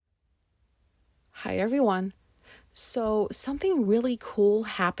Hi, everyone. So something really cool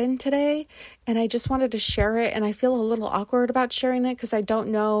happened today, and I just wanted to share it, and I feel a little awkward about sharing it because I don't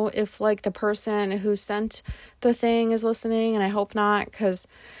know if, the person who sent the thing is listening, and I hope not, because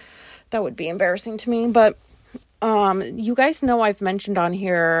that would be embarrassing to me. But you guys know I've mentioned on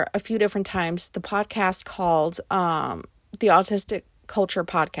here a few different times the podcast called the Autistic Culture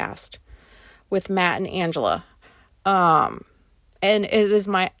Podcast with Matt and Angela. And it is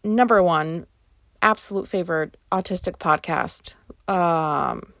my number one absolute favorite autistic podcast,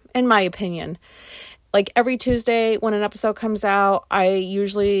 in my opinion. Like every Tuesday when an episode comes out, I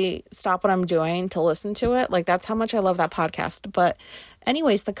usually stop what I'm doing to listen to it. Like that's how much I love that podcast. But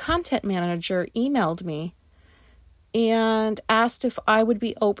anyways, the content manager emailed me and asked if I would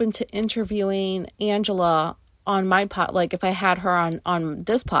be open to interviewing Angela on my like if I had her on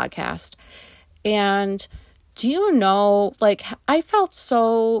this podcast. And do you know, I felt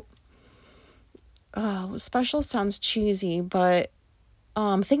so, special sounds cheesy, but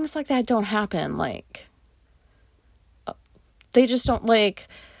things like that don't happen. They just don't,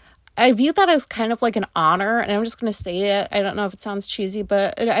 I view that as kind of like an honor, and I'm just going to say it. I don't know if it sounds cheesy,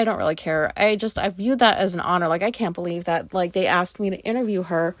 but I don't really care. I view that as an honor. I can't believe that, they asked me to interview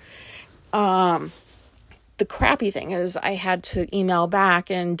her. The crappy thing is I had to email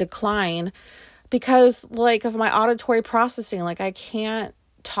back and decline because, of my auditory processing. I can't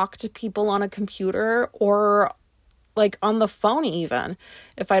talk to people on a computer or on the phone even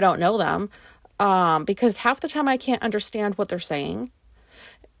if I don't know them, because half the time I can't understand what they're saying,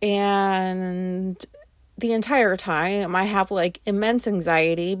 and the entire time I have immense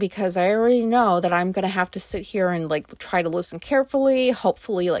anxiety because I already know that I'm gonna have to sit here and try to listen carefully,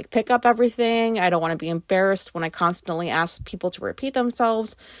 hopefully pick up everything. I don't want to be embarrassed when I constantly ask people to repeat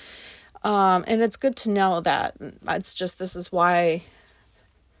themselves, and it's good to know that it's just, this is why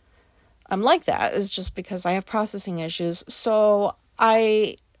I'm like that, is just because I have processing issues. So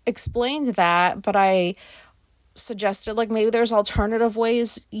I explained that, but I suggested maybe there's alternative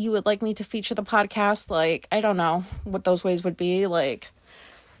ways you would like me to feature the podcast. I don't know what those ways would be, but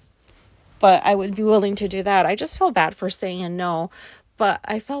I would be willing to do that. I just felt bad for saying no, but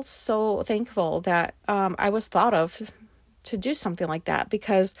I felt so thankful that I was thought of to do something like that,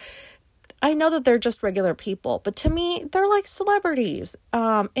 because I know that they're just regular people, but to me, they're like celebrities.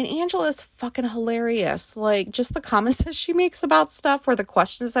 And Angela's fucking hilarious. Just the comments that she makes about stuff, or the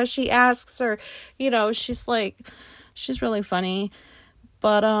questions that she asks, or, she's really funny.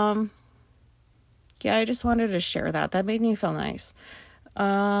 But, yeah, I just wanted to share that. That made me feel nice.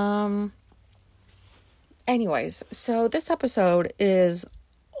 Anyways, so this episode is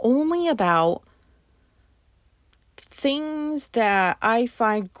only about things that I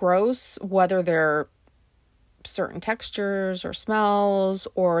find gross, whether they're certain textures or smells,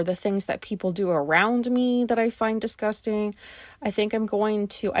 or the things that people do around me that I find disgusting. I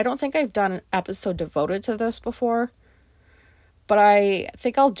don't think I've done an episode devoted to this before, but I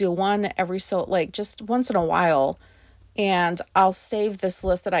think I'll do one just once in a while, and I'll save this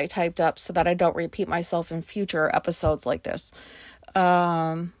list that I typed up so that I don't repeat myself in future episodes like this.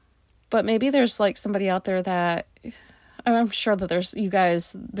 But maybe there's somebody out there that, I'm sure that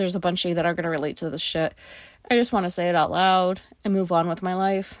there's a bunch of you that are going to relate to this shit. I just want to say it out loud and move on with my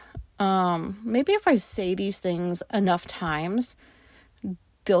life. Maybe if I say these things enough times,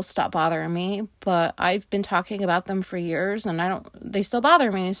 they'll stop bothering me, but I've been talking about them for years and they still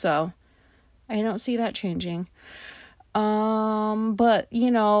bother me, so I don't see that changing. But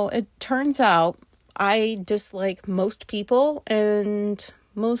it turns out I dislike most people and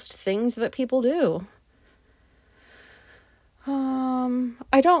most things that people do.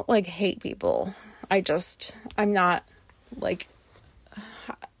 I don't hate people. I'm not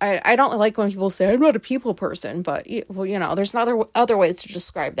I don't like when people say I'm not a people person, but there's other ways to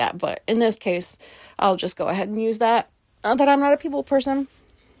describe that. But in this case, I'll just go ahead and use that I'm not a people person.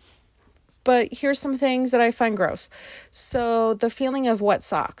 But here's some things that I find gross. So the feeling of wet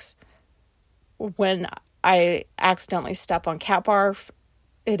socks when I accidentally step on cat barf,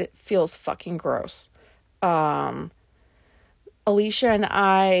 it feels fucking gross. Alicia and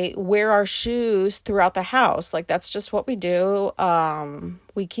I wear our shoes throughout the house. That's just what we do.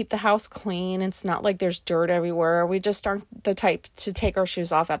 We keep the house clean. It's not like there's dirt everywhere. We just aren't the type to take our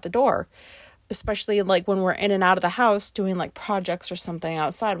shoes off at the door, especially when we're in and out of the house doing projects or something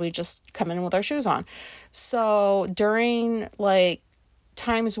outside. We just come in with our shoes on. So during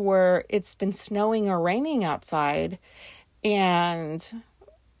times where it's been snowing or raining outside and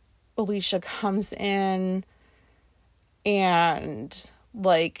Alicia comes in and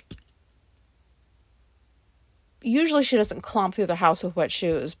usually she doesn't clomp through the house with wet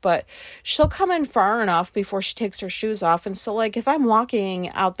shoes, but she'll come in far enough before she takes her shoes off. And so, like, if I'm walking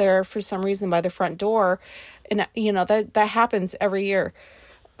out there for some reason by the front door, and, you know, that happens every year,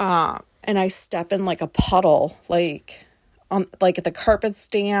 and I step in, like, a puddle, like, on, like, the carpet's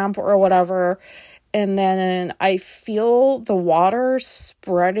damp or whatever, and then I feel the water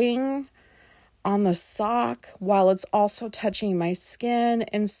spreading on the sock while it's also touching my skin.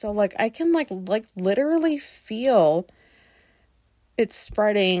 And so, like, I can like literally feel it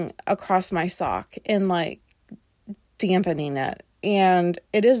spreading across my sock and like dampening it, and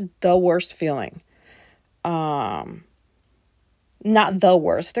it is the worst feeling. Not the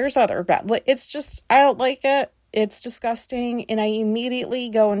worst, there's other bad, it's just, I don't like it. It's disgusting, and I immediately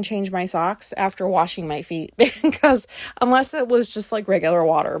go and change my socks after washing my feet, because unless it was just like regular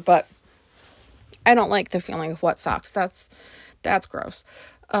water, but I don't like the feeling of wet socks. That's gross.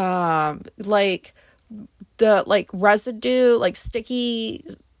 Like the like residue, like sticky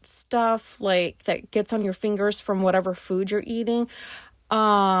stuff, like that gets on your fingers from whatever food you're eating.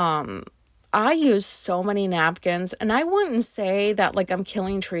 I use so many napkins, and I wouldn't say that like I'm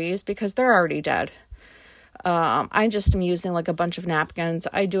killing trees, because they're already dead. I just am using like a bunch of napkins.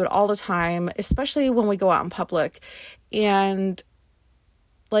 I do it all the time, especially when we go out in public. And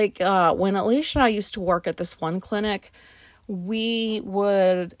like, when Alicia and I used to work at this one clinic, we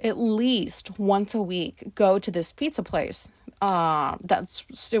would at least once a week go to this pizza place.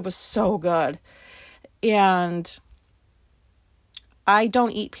 It was so good. And I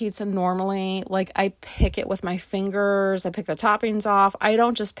don't eat pizza normally. Like, I pick it with my fingers. I pick the toppings off. I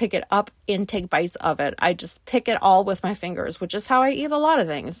don't just pick it up and take bites of it. I just pick it all with my fingers, which is how I eat a lot of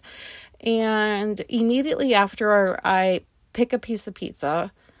things. And immediately after I pick a piece of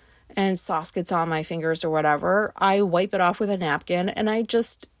pizza and sauce gets on my fingers or whatever, I wipe it off with a napkin, and I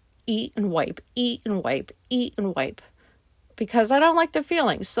just eat and wipe, eat and wipe, eat and wipe, because I don't like the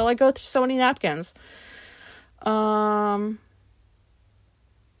feeling. So I go through so many napkins.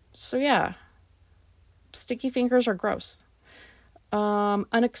 So yeah, sticky fingers are gross.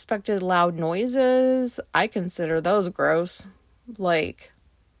 Unexpected loud noises, I consider those gross. Like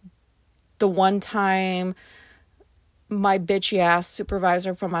the one time my bitchy ass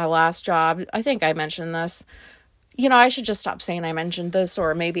supervisor from my last job, I think I mentioned this. You know, I should just stop saying I mentioned this,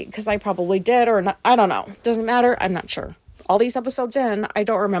 or maybe because I probably did, or not, I don't know. Doesn't matter. I'm not sure. All these episodes in, I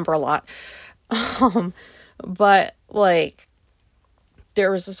don't remember a lot. But like,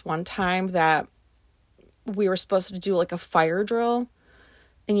 there was this one time that we were supposed to do like a fire drill,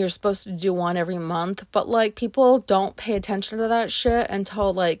 and you're supposed to do one every month, but like people don't pay attention to that shit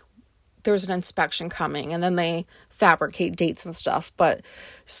until like there's an inspection coming, and then they fabricate dates and stuff. But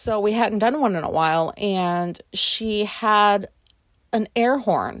so we hadn't done one in a while, and she had an air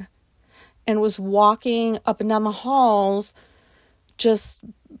horn and was walking up and down the halls just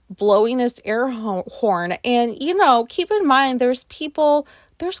blowing this air horn. And, you know, keep in mind, there's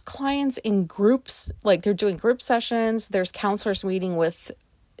clients in groups, like they're doing group sessions. There's counselors meeting with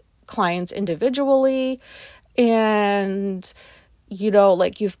clients individually. And, you know,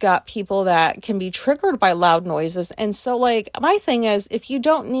 like you've got people that can be triggered by loud noises. And so like, my thing is, if you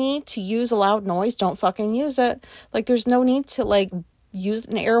don't need to use a loud noise, don't fucking use it. Like, there's no need to like use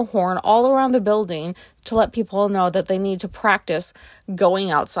an air horn all around the building to let people know that they need to practice going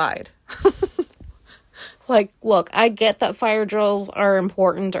outside. Like, look, I get that fire drills are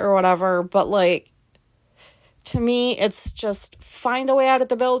important or whatever, but like, to me, it's just find a way out of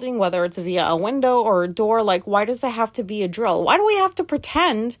the building, whether it's via a window or a door. Like, why does it have to be a drill? Why do we have to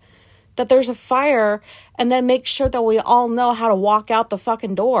pretend that there's a fire and then make sure that we all know how to walk out the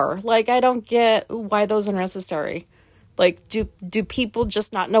fucking door? Like, I don't get why those are necessary. Like, do people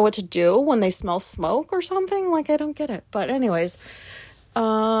just not know what to do when they smell smoke or something? Like, I don't get it. But anyways,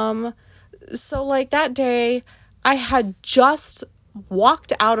 so like that day, I had just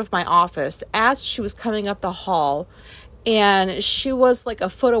walked out of my office as she was coming up the hall, and she was like a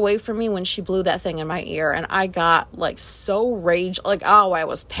foot away from me when she blew that thing in my ear, and I got like so rage, like, oh, I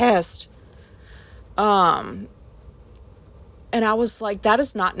was pissed. And I was like, that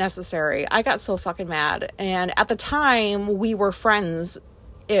is not necessary. I got so fucking mad. And at the time, we were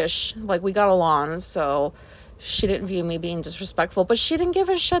friends-ish. Like, we got along. So she didn't view me being disrespectful. But she didn't give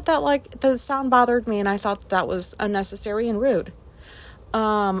a shit that, like, the sound bothered me. And I thought that was unnecessary and rude.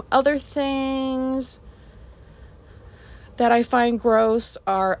 Other things that I find gross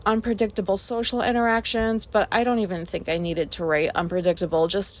are unpredictable social interactions. But I don't even think I needed to rate unpredictable.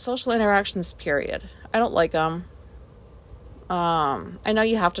 Just social interactions, period. I don't like them. I know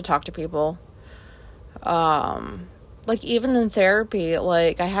you have to talk to people. like even in therapy,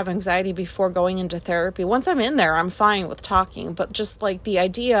 like I have anxiety before going into therapy. Once I'm in there, I'm fine with talking, but just like the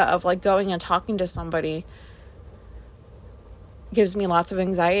idea of like going and talking to somebody gives me lots of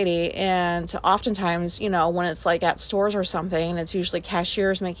anxiety. And oftentimes, when it's like at stores or something, it's usually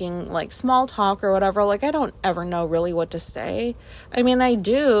cashiers making like small talk or whatever. Like, I don't ever know really what to say. I mean, I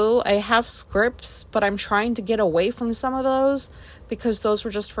have scripts, but I'm trying to get away from some of those because those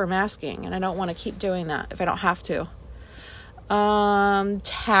were just for masking, and I don't want to keep doing that if I don't have to.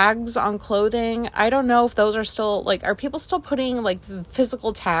 Tags on clothing. I don't know if those are still, like, are people still putting, like,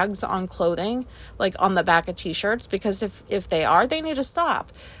 physical tags on clothing, like, on the back of t-shirts? Because if they are, they need to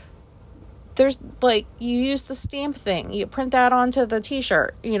stop. There's, like, you use the stamp thing. You print that onto the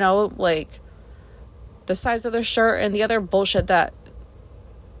t-shirt, like, the size of the shirt and the other bullshit that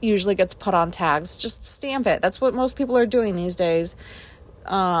usually gets put on tags. Just stamp it. That's what most people are doing these days.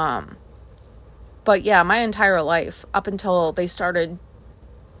 But yeah, my entire life, up until they started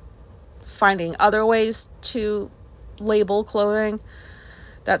finding other ways to label clothing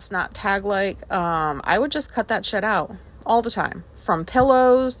that's not tag-like, I would just cut that shit out all the time. From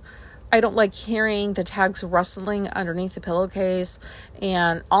pillows, I don't like hearing the tags rustling underneath the pillowcase,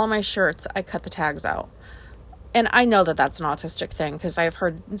 and all my shirts, I cut the tags out. And I know that that's an autistic thing because I've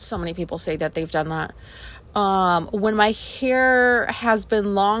heard so many people say that they've done that. When my hair has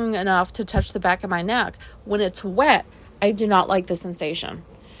been long enough to touch the back of my neck, when it's wet, I do not like the sensation.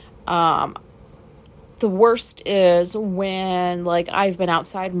 The worst is when, like, I've been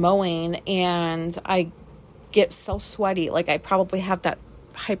outside mowing and I get so sweaty. Like, I probably have that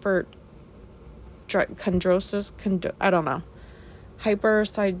hyperchondrosis. I don't know.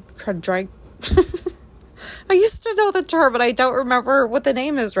 Hyperchondritis. I used to know the term, but I don't remember what the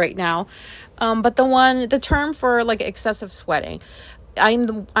name is right now. But the term for like excessive sweating,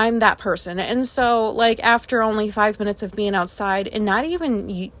 I'm that person. And so like after only 5 minutes of being outside and not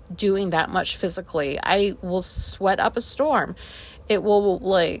even doing that much physically, I will sweat up a storm. It will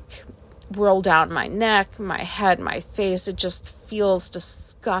like roll down my neck, my head, my face. It just feels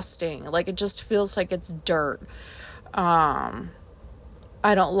disgusting. Like it just feels like it's dirt.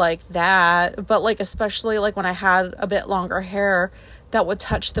 I don't like that, but like especially like when I had a bit longer hair that would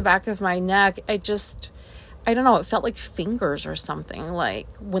touch the back of my neck, I don't know, it felt like fingers or something, like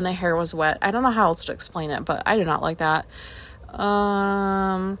when the hair was wet. I don't know how else to explain it, but I do not like that.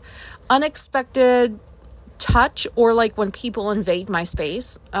 Unexpected touch, or like when people invade my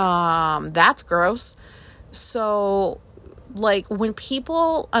space, that's gross. So like when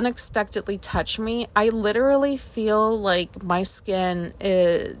people unexpectedly touch me, I literally feel like my skin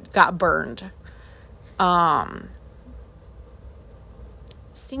got burned.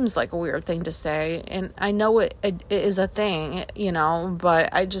 Seems like a weird thing to say, and I know it is a thing, but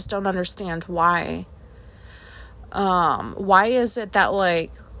I just don't understand why. Why is it that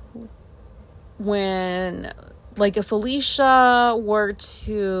like when, like, if Alicia were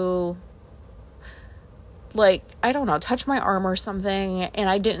to, like, I don't know, touch my arm or something, and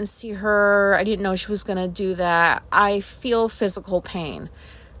I didn't see her, I didn't know she was going to do that, I feel physical pain.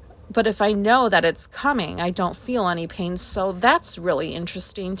 But if I know that it's coming, I don't feel any pain. So that's really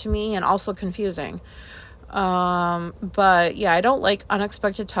interesting to me and also confusing. But yeah, I don't like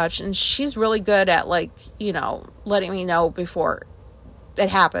unexpected touch. And she's really good at, like, letting me know before it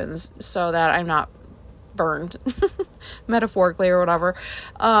happens so that I'm not burned metaphorically or whatever.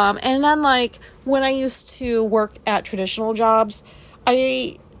 And then like when I used to work at traditional jobs,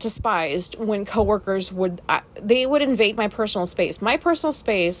 I despised when coworkers would invade my personal space. My personal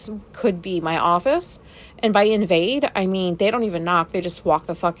space could be my office, and by invade, I mean they don't even knock, they just walk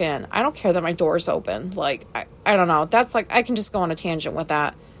the fuck in. I don't care that my door's open. Like, I don't know, that's like, I can just go on a tangent with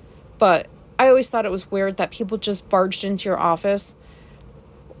that, but I always thought it was weird that people just barged into your office.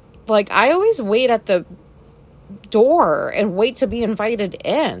 Like, I always wait at the door and wait to be invited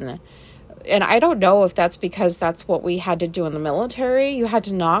in. And I don't know if that's because that's what we had to do in the military. You had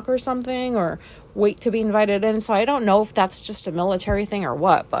to knock or something, or wait to be invited in. So I don't know if that's just a military thing or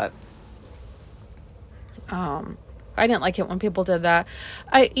what, but I didn't like it when people did that.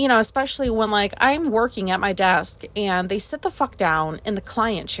 Especially when, like, I'm working at my desk and they sit the fuck down in the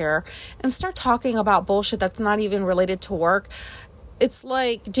client chair and start talking about bullshit that's not even related to work. It's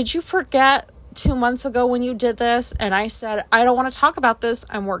like, did you forget 2 months ago when you did this and I said, I don't want to talk about this,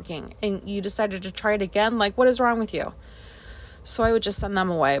 I'm working, and you decided to try it again? Like, what is wrong with you? So I would just send them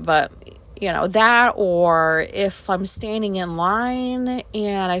away. But that, or if I'm standing in line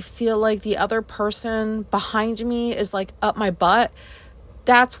and I feel like the other person behind me is like up my butt,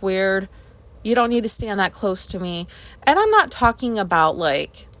 that's weird. You don't need to stand that close to me. And I'm not talking about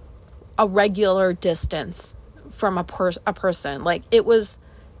like a regular distance from a person. Like, it was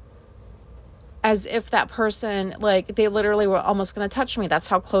as if that person, like, they literally were almost going to touch me. That's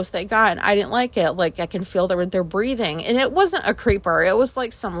how close they got. And I didn't like it. Like, I can feel their breathing. And it wasn't a creeper. It was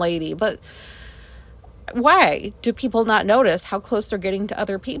like some lady. But why do people not notice how close they're getting to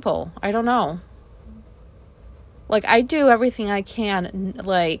other people? I don't know. Like, I do everything I can.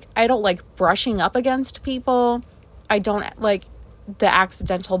 Like, I don't like brushing up against people. I don't like the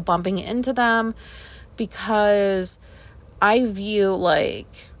accidental bumping into them, because I view, like,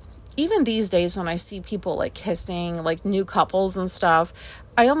 even these days when I see people like kissing, like new couples and stuff,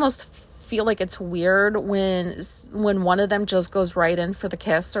 I almost feel like it's weird when one of them just goes right in for the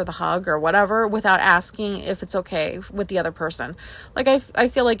kiss or the hug or whatever without asking if it's okay with the other person. Like, I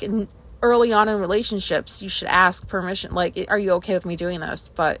feel like early on in relationships, you should ask permission. Like, are you okay with me doing this?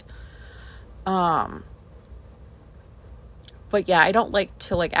 But yeah, I don't like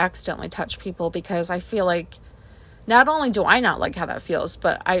to like accidentally touch people, because I feel like not only do I not like how that feels,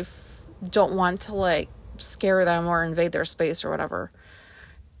 but I don't want to like scare them or invade their space or whatever.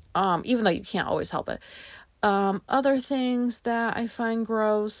 Even though you can't always help it. Other things that I find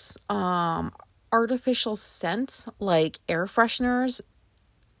gross, artificial scents like air fresheners,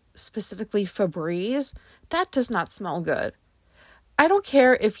 specifically Febreze, that does not smell good. I don't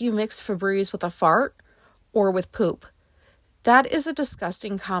care if you mix Febreze with a fart or with poop. That is a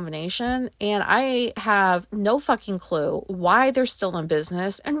disgusting combination, and I have no fucking clue why they're still in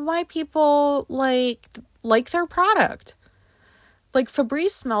business and why people like their product. Like, Febreze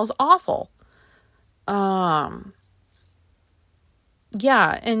smells awful.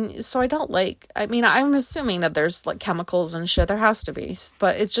 Yeah, and so I don't like, I mean, I'm assuming that there's like chemicals and shit. There has to be,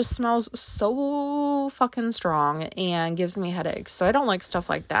 but it just smells so fucking strong and gives me headaches. So I don't like stuff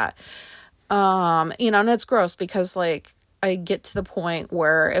like that. And it's gross because like, I get to the point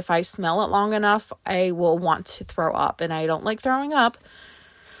where if I smell it long enough, I will want to throw up, and I don't like throwing up.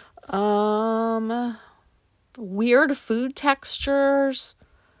 Weird food textures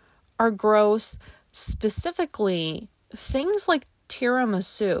are gross, specifically things like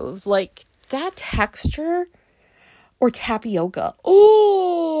tiramisu, like that texture, or tapioca.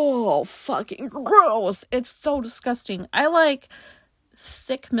 Oh, fucking gross. It's so disgusting. I like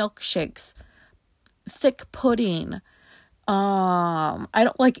thick milkshakes, thick pudding. I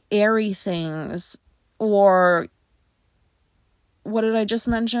don't like airy things, or what did I just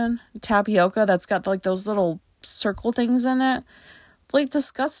mention? Tapioca that's got like those little circle things in it. Like,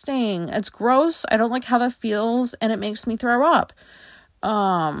 disgusting. It's gross. I don't like how that feels, and it makes me throw up. So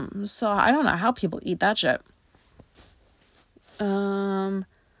I don't know how people eat that shit.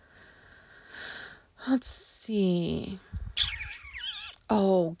 Let's see.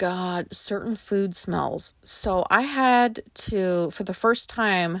 Oh, God, certain food smells. So I had to, for the first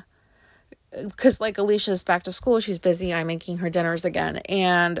time, because like Alicia's back to school, she's busy. I'm making her dinners again.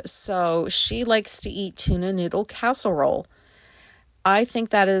 And so she likes to eat tuna noodle casserole. I think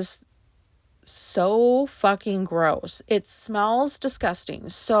that is so fucking gross. It smells disgusting.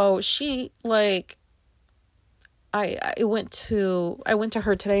 So she like, I went to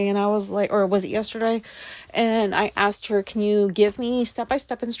her today, and I was like, or was it yesterday? And I asked her, can you give me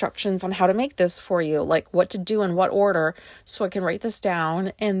step-by-step instructions on how to make this for you? Like, what to do in what order, so I can write this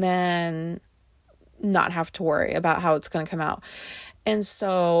down and then not have to worry about how it's going to come out. And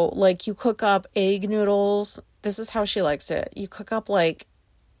so, like, you cook up egg noodles. This is how she likes it. You cook up, like,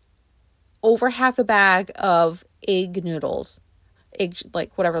 over half a bag of egg noodles.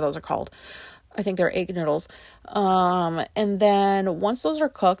 Like, whatever those are called. I think they're egg noodles. And then once those are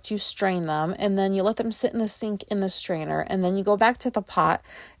cooked, you strain them, and then you let them sit in the sink in the strainer. And then you go back to the pot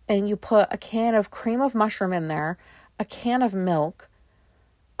and you put a can of cream of mushroom in there, a can of milk,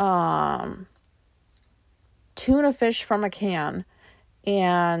 tuna fish from a can,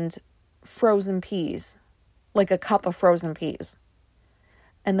 and frozen peas, like a cup of frozen peas.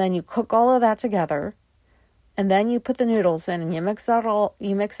 And then you cook all of that together. And then you put the noodles in, and you mix it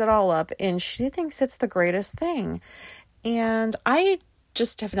all up, and she thinks it's the greatest thing. And I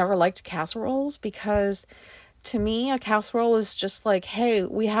just have never liked casseroles, because to me, a casserole is just like, hey,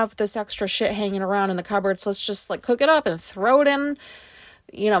 we have this extra shit hanging around in the cupboards. Let's just like cook it up and throw it in,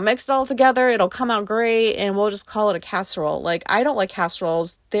 mix it all together. It'll come out great, and we'll just call it a casserole. Like, I don't like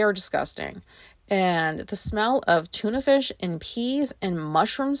casseroles. They're disgusting. And the smell of tuna fish and peas and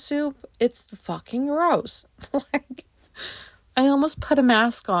mushroom soup, it's fucking gross. Like, I almost put a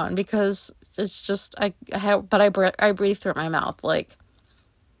mask on, because it's just, I breathe through my mouth. Like,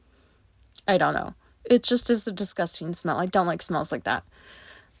 I don't know. It just is a disgusting smell. I don't like smells like that.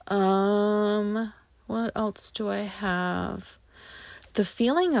 What else do I have? the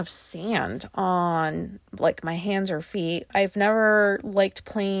feeling of sand on like my hands or feet. I've never liked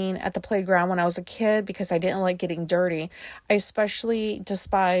playing at the playground when I was a kid because I didn't like getting dirty. I especially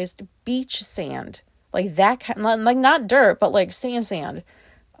despised beach sand, like that kind, like not dirt, but like sand.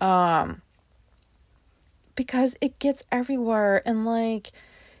 Because it gets everywhere, and like,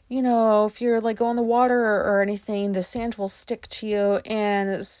 you know, if you're like go in the water or anything, the sand will stick to you.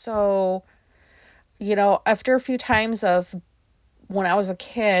 And so, you know, after a few times of when I was a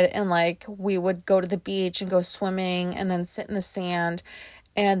kid and like we would go to the beach and go swimming and then sit in the sand,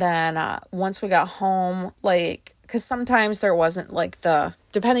 and then once we got home, like, because sometimes there wasn't like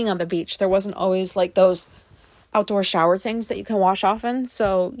depending on the beach, there wasn't always like those outdoor shower things that you can wash off in,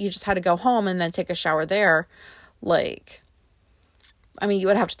 so you just had to go home and then take a shower there. Like, I mean, you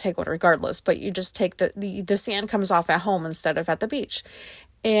would have to take one regardless, but you just take the sand comes off at home instead of at the beach.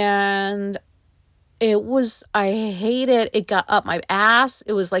 And I hate it. It got up my ass.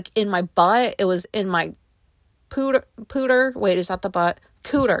 It was like in my butt. It was in my pooter. Wait, is that the butt?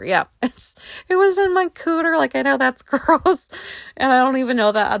 Cooter. Yeah. It was in my cooter. Like, I know that's gross. And I don't even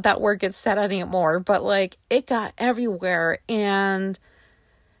know that word gets said anymore, but like it got everywhere, and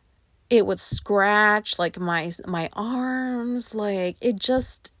it would scratch like my arms. Like it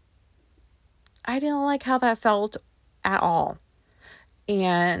just, I didn't like how that felt at all.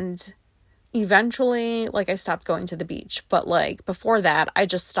 And eventually, like, I stopped going to the beach, but like before that, I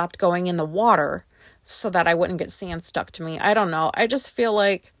just stopped going in the water so that I wouldn't get sand stuck to me. I don't know. I just feel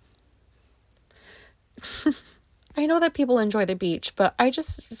like I know that people enjoy the beach, but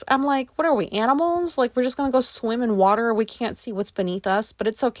I'm like, what are we, animals? Like, we're just going to go swim in water. We can't see what's beneath us, but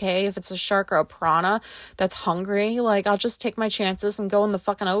it's okay if it's a shark or a piranha that's hungry. Like, I'll just take my chances and go in the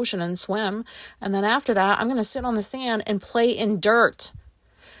fucking ocean and swim. And then after that, I'm going to sit on the sand and play in dirt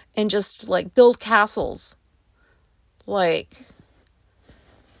and just like build castles. Like,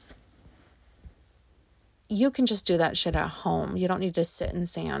 you can just do that shit at home. You don't need to sit in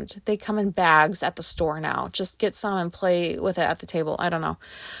sand. They come in bags at the store now. Just get some and play with it at the table. I don't know.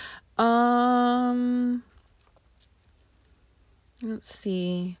 Let's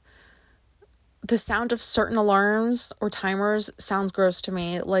see. The sound of certain alarms or timers sounds gross to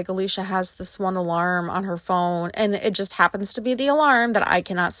me. Like, Alicia has this one alarm on her phone, and it just happens to be the alarm that I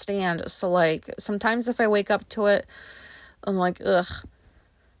cannot stand. So, like, sometimes if I wake up to it, I'm like, ugh.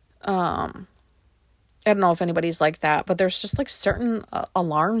 I don't know if anybody's like that, but there's just like certain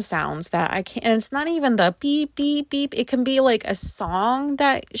alarm sounds that I can't, and it's not even the beep, beep, beep. It can be like a song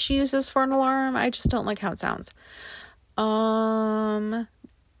that she uses for an alarm. I just don't like how it sounds.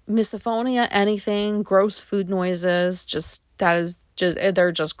 Misophonia, anything, gross food noises,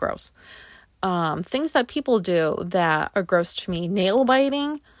 they're just gross. Things that people do that are gross to me, nail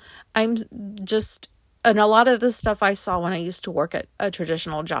biting. And a lot of this stuff I saw when I used to work at a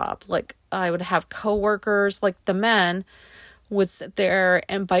traditional job. Like, I would have coworkers, like the men would sit there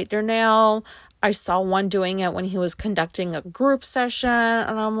and bite their nail. I saw one doing it when he was conducting a group session,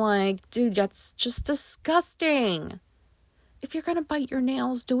 and I'm like, dude, that's just disgusting. If you're going to bite your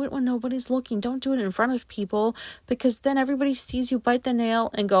nails, do it when nobody's looking. Don't do it in front of people, because then everybody sees you bite the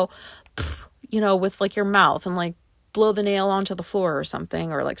nail and go, you know, with like your mouth, and like blow the nail onto the floor or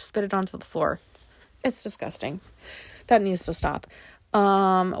something, or like spit it onto the floor. It's disgusting. That needs to stop.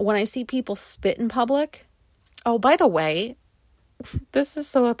 When I see people spit in public, oh, by the way, this is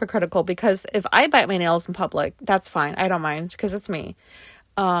so hypocritical, because if I bite my nails in public, that's fine. I don't mind, because it's me.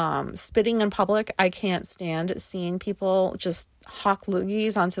 Spitting in public, I can't stand seeing people just hawk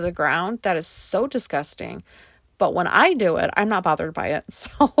loogies onto the ground. That is so disgusting. But when I do it, I'm not bothered by it.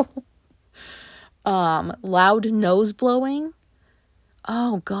 So, loud nose blowing.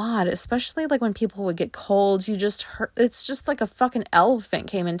 Oh God, especially like when people would get colds, you just heard, it's just like a fucking elephant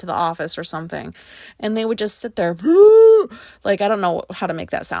came into the office or something, and they would just sit there, like, I don't know how to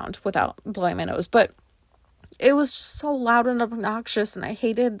make that sound without blowing my nose, but it was just so loud and obnoxious, and I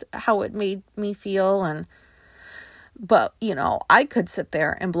hated how it made me feel. But you know, I could sit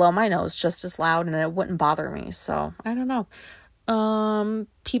there and blow my nose just as loud and it wouldn't bother me. So I don't know.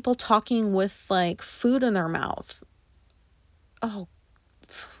 People talking with like food in their mouth. Oh,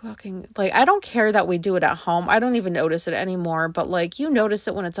 fucking, like, I don't care that we do it at home. I don't even notice it anymore, but like, you notice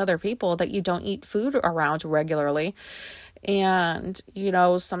it when it's other people that you don't eat food around regularly. And, you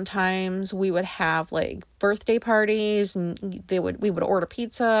know, sometimes we would have like birthday parties, and we would order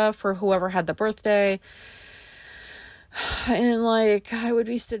pizza for whoever had the birthday. And like, I would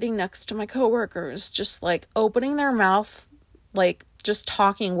be sitting next to my coworkers, just like opening their mouth, like just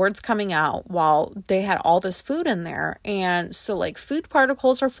talking, words coming out while they had all this food in there. And so like food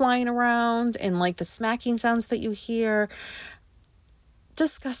particles are flying around, and like the smacking sounds that you hear,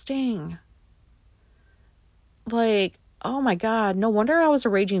 Disgusting. Like, oh my God, no wonder I was a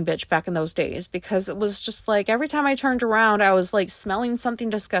raging bitch back in those days, because it was just like every time I turned around, I was like smelling something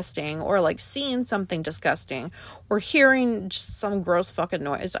disgusting, or like seeing something disgusting, or hearing just some gross fucking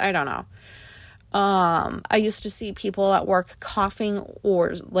noise. I don't know. I used to see people at work coughing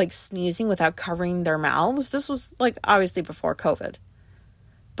or like sneezing without covering their mouths. This was like obviously before COVID.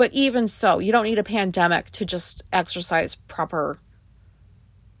 But even so, you don't need a pandemic to just exercise proper,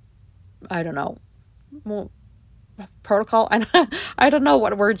 I don't know, well, protocol. I don't know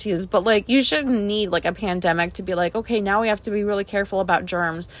what words to use, but like you shouldn't need like a pandemic to be like, okay, now we have to be really careful about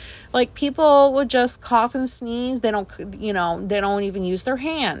germs. Like people would just cough and sneeze. They don't even use their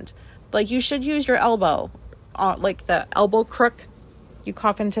hand. Like you should use your elbow, like the elbow crook. You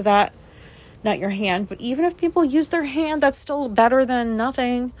cough into that, not your hand. But even if people use their hand, that's still better than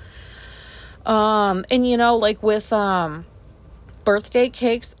nothing. And like with birthday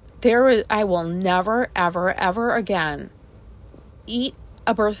cakes, I will never, ever, ever again eat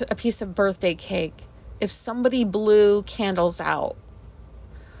a piece of birthday cake if somebody blew candles out,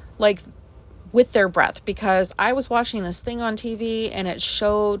 like with their breath, because I was watching this thing on TV and it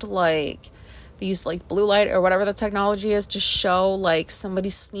showed like these like blue light or whatever the technology is to show like somebody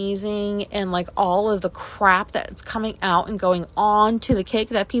sneezing and like all of the crap that's coming out and going on to the cake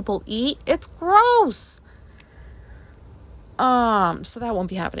that people eat. It's gross. So that won't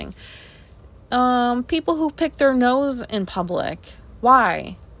be happening. People who pick their nose in public.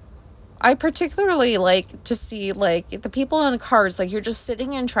 Why? I particularly like to see like the people in cars, like you're just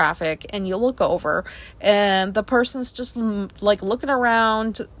sitting in traffic and you look over and the person's just like looking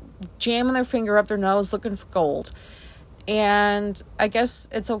around, jamming their finger up their nose, looking for gold. And I guess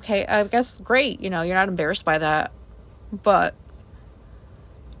it's okay. I guess great. You're not embarrassed by that. But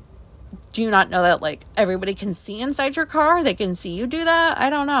do you not know that like everybody can see inside your car? They can see you do that? I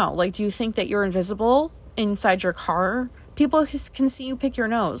don't know. Like, do you think that you're invisible inside your car? People can see you pick your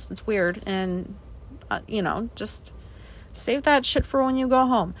nose. It's weird. And, just save that shit for when you go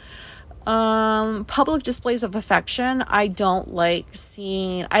home. Public displays of affection. I don't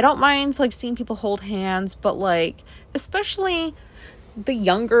mind like seeing people hold hands, but like, especially the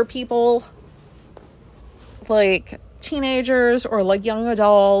younger people, like teenagers or like young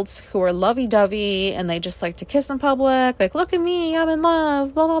adults who are lovey-dovey and they just like to kiss in public, like, look at me, I'm in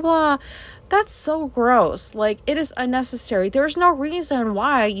love, blah, blah, blah. That's so gross. Like, it is unnecessary. There's no reason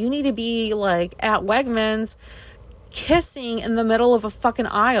why you need to be like at Wegmans kissing in the middle of a fucking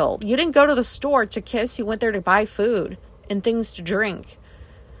aisle. You didn't go to the store to kiss. You went there to buy food and things to drink.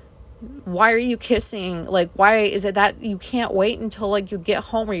 Why are you kissing? Like, why is it that you can't wait until like you get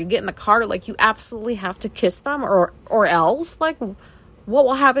home or you get in the car? Like, you absolutely have to kiss them or else? Like, what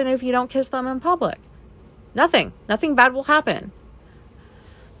will happen if you don't kiss them in public? Nothing bad will happen.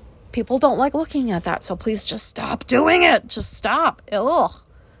 People don't like looking at that, so please just stop doing it. Just stop. Ugh.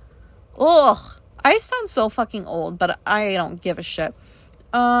 I sound so fucking old, but I don't give a shit.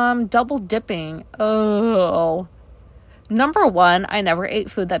 Double dipping. Oh. Number one, I never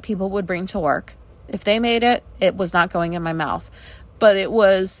ate food that people would bring to work. If they made it, it was not going in my mouth. But it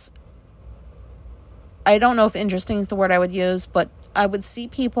was, I don't know if interesting is the word I would use, but I would see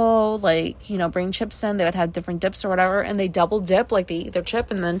people like, bring chips in. They would have different dips or whatever, and they double dip, like they eat their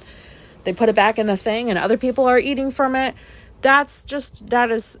chip and then they put it back in the thing and other people are eating from it. That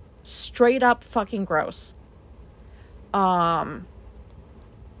is straight up fucking gross.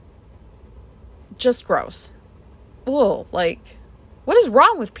 Just gross. Ooh, like, what is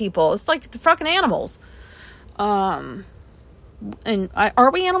wrong with people? It's like the fucking animals. And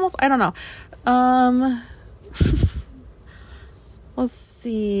are we animals? I don't know. Let's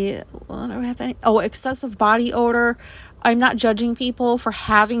see. Well, do I have any? Oh, excessive body odor. I'm not judging people for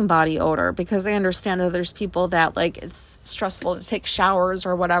having body odor because I understand that there's people that like it's stressful to take showers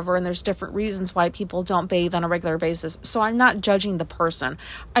or whatever, and there's different reasons why people don't bathe on a regular basis. So I'm not judging the person.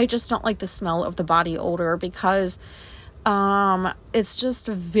 I just don't like the smell of the body odor because it's just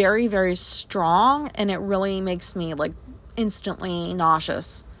very, very strong and it really makes me like instantly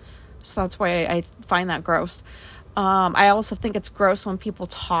nauseous. So that's why I find that gross. I also think it's gross when people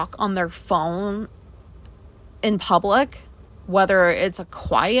talk on their phone in public, whether it's a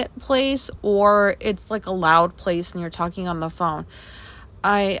quiet place or it's like a loud place and you're talking on the phone.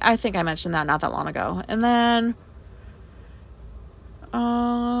 I think I mentioned that not that long ago. And then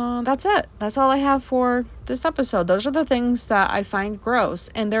that's it. That's all I have for this episode. Those are the things that I find gross.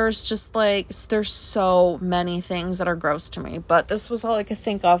 And there's so many things that are gross to me. But this was all I could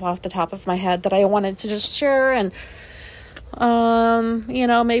think of off the top of my head that I wanted to just share. And,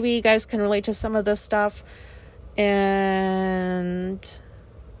 maybe you guys can relate to some of this stuff. And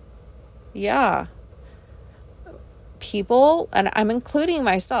yeah, people, and I'm including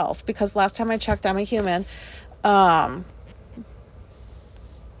myself because last time I checked, I'm a human. What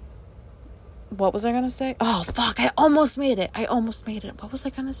was I going to say? Oh, fuck. I almost made it. What was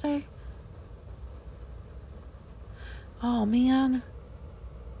I going to say? Oh, man.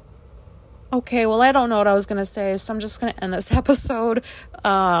 Okay, well, I don't know what I was going to say, so I'm just going to end this episode.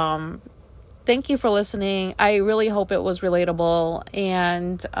 Thank you for listening. I really hope it was relatable,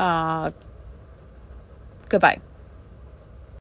 and goodbye.